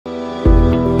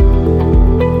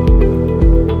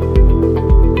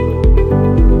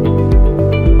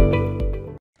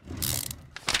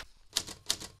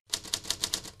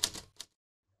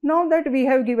that we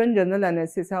have given general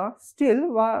anesthesia,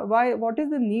 still what is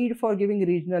the need for giving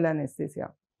regional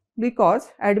anesthesia?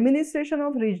 Because administration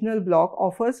of regional block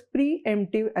offers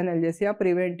preemptive analgesia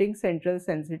preventing central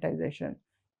sensitization.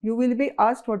 You will be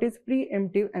asked what is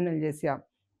preemptive analgesia.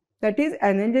 That is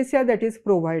analgesia that is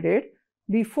provided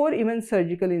before even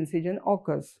surgical incision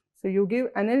occurs. So you give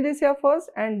analgesia first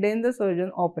and then the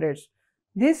surgeon operates.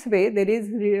 This way there is,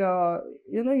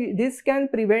 this can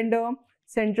prevent the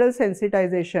central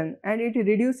sensitization and it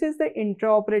reduces the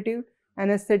intraoperative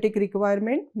anesthetic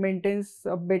requirement, maintains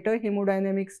a better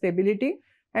hemodynamic stability,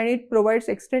 and it provides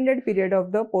extended period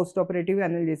of the postoperative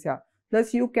analgesia.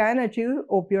 Thus, you can achieve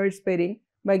opioid sparing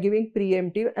by giving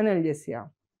preemptive analgesia.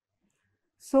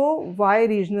 So, why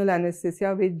regional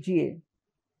anesthesia with GA?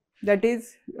 That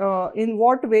is, in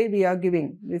what way we are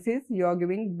giving? This is, you are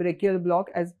giving brachial block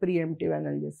as preemptive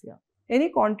analgesia.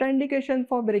 Any contraindication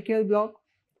for brachial block?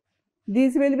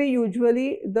 These will be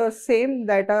usually the same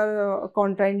that are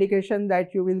contraindication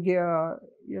that you will give,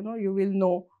 you will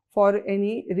know for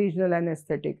any regional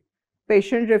anesthetic.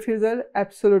 Patient refusal,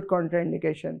 absolute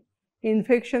contraindication.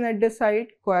 Infection at the site,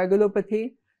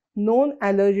 coagulopathy, known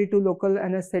allergy to local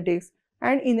anesthetics,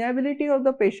 and inability of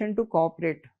the patient to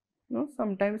cooperate.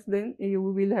 Sometimes then you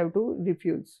will have to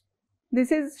refuse.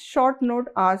 This is short note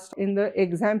asked in the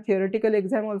exam, theoretical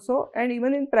exam also, and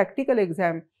even in practical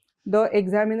exam. The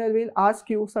examiner will ask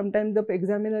you, sometimes the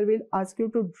examiner will ask you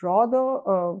to draw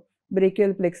the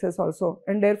brachial plexus also,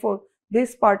 and therefore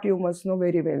this part you must know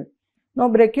very well. Now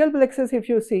brachial plexus, if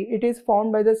you see, it is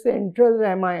formed by the central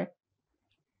rami,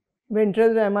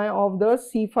 ventral rami of the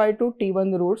C5 to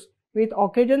T1 roots with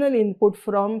occasional input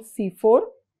from C4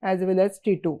 as well as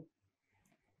T2.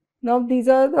 Now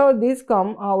these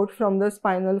come out from the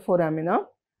spinal foramina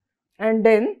and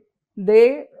then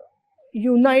they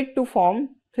unite to form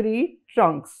 3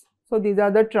 trunks. So these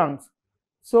are the trunks.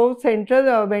 So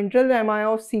central ventral rami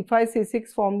of C5,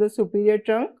 C6 form the superior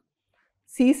trunk,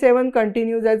 C7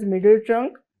 continues as middle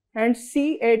trunk, and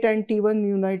C8 and T1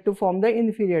 unite to form the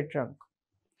inferior trunk.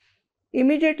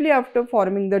 Immediately after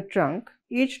forming the trunk,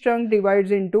 each trunk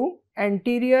divides into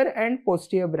anterior and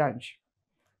posterior branch.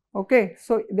 Okay,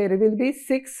 so there will be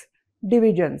 6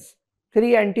 divisions,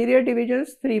 3 anterior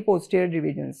divisions, 3 posterior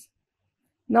divisions.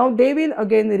 Now they will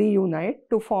again reunite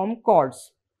to form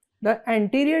cords. The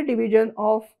anterior division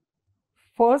of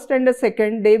first and the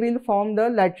second, they will form the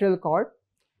lateral cord.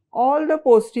 All the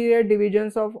posterior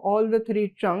divisions of all the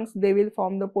 3 trunks, they will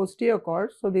form the posterior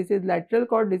cord. So this is lateral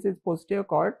cord, this is posterior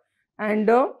cord, and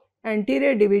the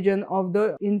anterior division of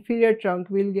the inferior trunk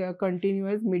will continue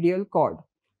as medial cord.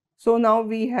 So now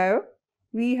we had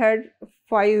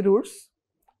 5 roots,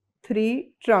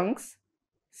 3 trunks,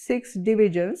 6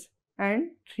 divisions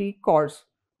and 3 cords.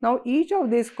 Now each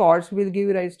of these cords will give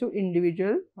rise to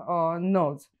individual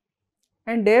nerves,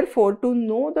 and therefore to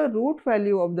know the root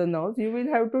value of the nerves you will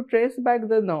have to trace back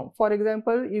the nerve. For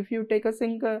example, if you take a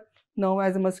single nerve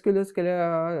as a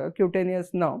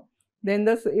musculocutaneous nerve, then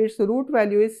its root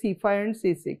value is C5 and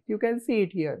C6. You can see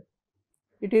it here.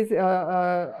 It is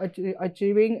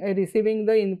receiving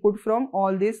the input from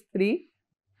all these 3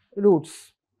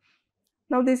 roots.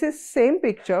 Now this is same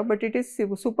picture, but it is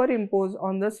superimposed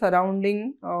on the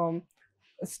surrounding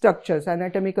structures,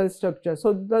 anatomical structures.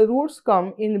 So the roots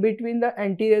come in between the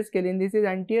anterior scalene. This is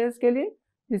anterior scalene,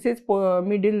 this is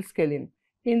middle scalene.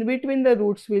 In between the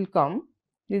roots will come,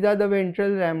 these are the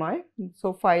ventral rami,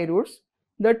 so 5 roots.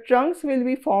 The trunks will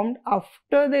be formed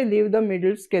after they leave the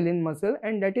middle scalene muscle,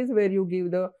 and that is where you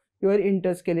give your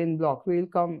interscalene block. We will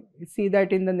come see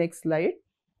that in the next slide.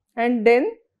 And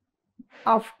then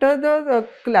after the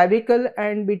clavicle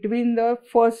and between the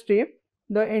first strip,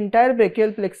 the entire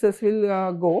brachial plexus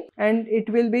will go, and it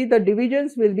will be, the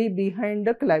divisions will be behind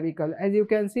the clavicle. As you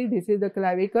can see, this is the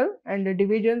clavicle and the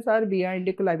divisions are behind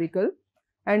the clavicle,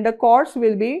 and the cords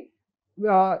will be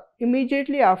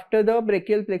immediately after the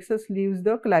brachial plexus leaves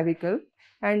the clavicle,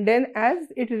 and then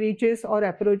as it reaches or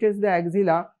approaches the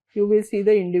axilla, you will see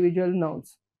the individual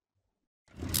nerves.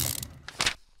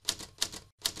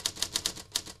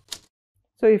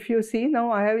 So if you see,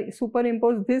 now I have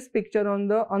superimposed this picture on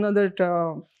the another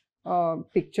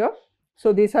picture.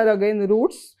 So these are again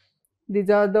roots. These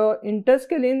are the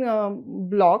interscalene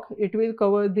block. It will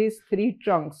cover these 3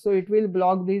 trunks. So it will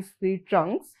block these 3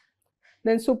 trunks.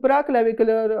 Then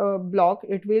supraclavicular block,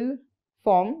 it will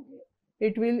form.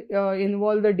 It will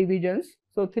involve the divisions.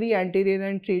 So 3 anterior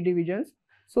and 3 divisions.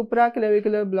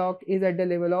 Supraclavicular block is at the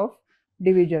level of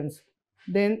divisions.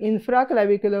 Then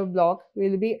infraclavicular block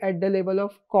will be at the level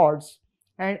of cords,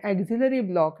 and axillary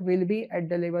block will be at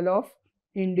the level of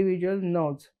individual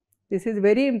nerves. This is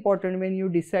very important when you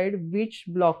decide which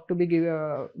block to be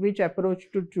given, which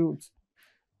approach to choose.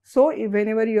 So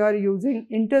whenever you are using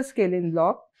interscalene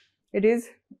block,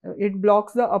 it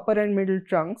blocks the upper and middle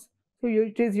trunks. So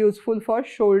it is useful for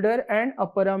shoulder and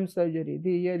upper arm surgery.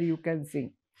 Here you can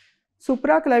see.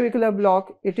 Supraclavicular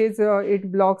block,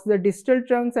 it blocks the distal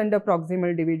trunks and the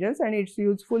proximal divisions, and it's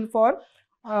useful for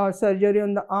surgery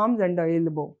on the arms and the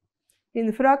elbow.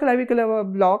 Infraclavicular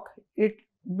block, it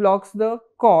blocks the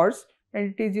cords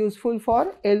and it is useful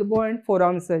for elbow and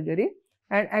forearm surgery.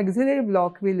 And axillary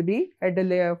block will be at the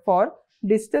layer for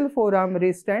distal forearm,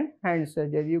 wrist and hand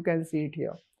surgery. You can see it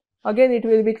here. Again, it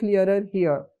will be clearer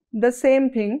here. The same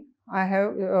thing I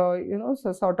have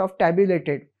so sort of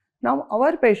tabulated. Now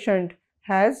our patient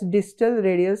has distal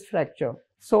radius fracture.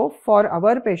 So for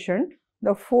our patient,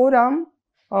 the forearm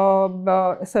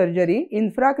surgery,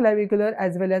 infraclavicular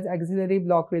as well as axillary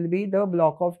block will be the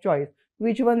block of choice.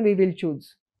 Which one we will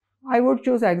choose? I would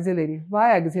choose axillary.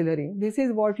 Why axillary? This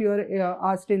is what you are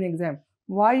asked in exam.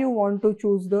 Why you want to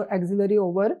choose the axillary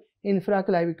over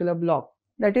infraclavicular block?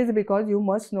 That is because you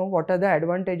must know what are the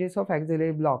advantages of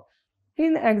axillary block.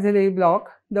 In axillary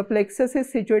block, the plexus is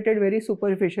situated very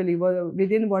superficially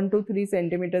within 1 to 3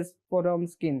 centimeters forearm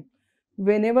skin.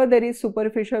 Whenever there is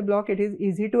superficial block, it is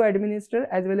easy to administer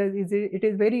as well as it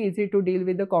is very easy to deal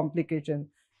with the complication.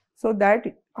 So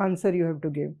that answer you have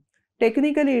to give.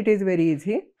 Technically, it is very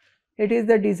easy. It is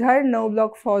the desired nerve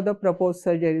block for the proposed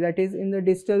surgery, that is in the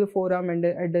distal forearm and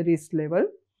at the wrist level.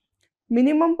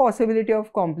 Minimum possibility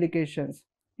of complications.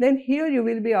 Then here you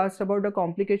will be asked about the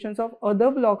complications of other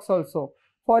blocks also.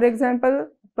 For example,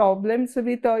 problems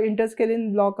with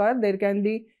interscalene block are there can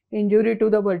be injury to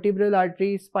the vertebral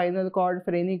artery, spinal cord,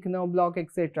 phrenic nerve block,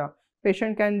 etc.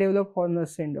 Patient can develop Horner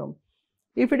syndrome.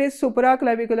 If it is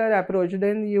supraclavicular approach,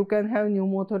 then you can have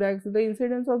pneumothorax. The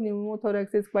incidence of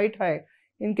pneumothorax is quite high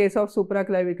in case of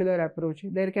supraclavicular approach.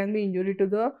 There can be injury to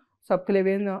the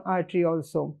subclavian artery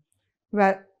also.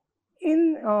 Well,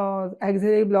 in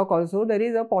axillary block also there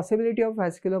is a possibility of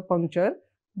vascular puncture,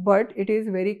 but it is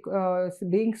very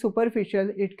being superficial,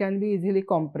 it can be easily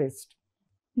compressed.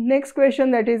 Next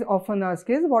question that is often asked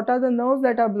is what are the nerves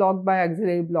that are blocked by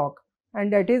axillary block,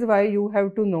 and that is why you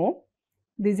have to know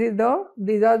these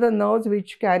are the nerves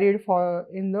which carried for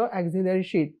in the axillary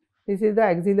sheath. This is the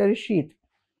axillary sheath.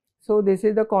 So this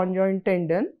is the conjoint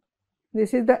tendon.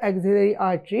 This is the axillary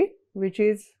artery, which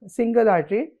is single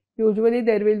artery. Usually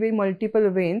there will be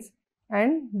multiple veins,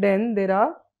 and then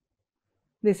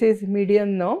this is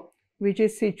median nerve, which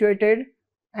is situated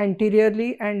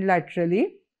anteriorly and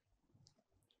laterally.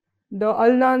 The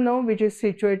ulnar nerve, which is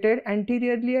situated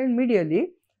anteriorly and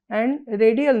medially, and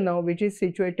radial nerve, which is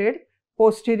situated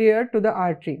posterior to the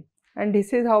artery, and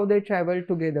this is how they travel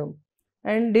together.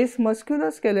 And this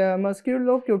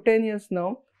musculocutaneous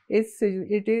nerve is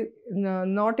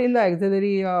not in the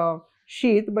axillary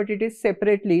sheath, but it is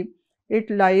separately.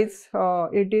 It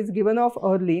is given off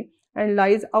early and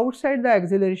lies outside the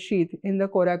axillary sheath in the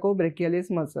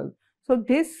coracobrachialis muscle. So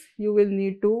this you will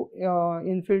need to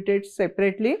infiltrate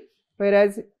separately,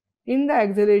 whereas in the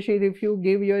axillary sheath, if you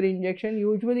give your injection,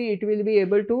 usually it will be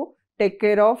able to take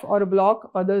care of or block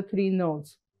other 3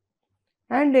 nerves.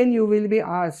 And then you will be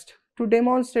asked to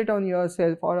demonstrate on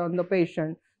yourself or on the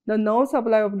patient the nerve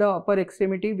supply of the upper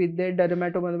extremity with their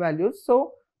dermatomal values.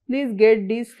 So please get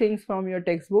these things from your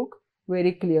textbook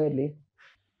very clearly.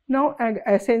 Now,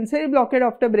 a sensory blockade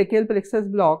after brachial plexus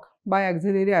block by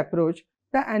axillary approach,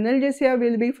 the analgesia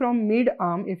will be from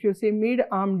mid-arm. If you see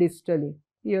mid-arm distally,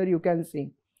 here you can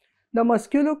see. The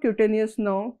musculocutaneous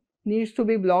nerve needs to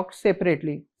be blocked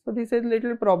separately. So this is a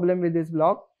little problem with this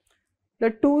block.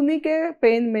 The tourniquet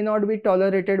pain may not be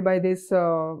tolerated by this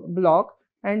block,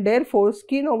 and therefore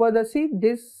skin over the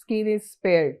this skin is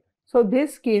spared. So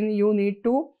this skin you need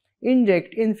to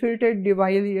infiltrate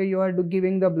while you are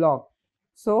giving the block.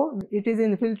 So it is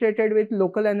infiltrated with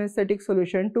local anesthetic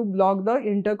solution to block the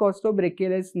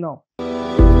intercostobrachialis nerve.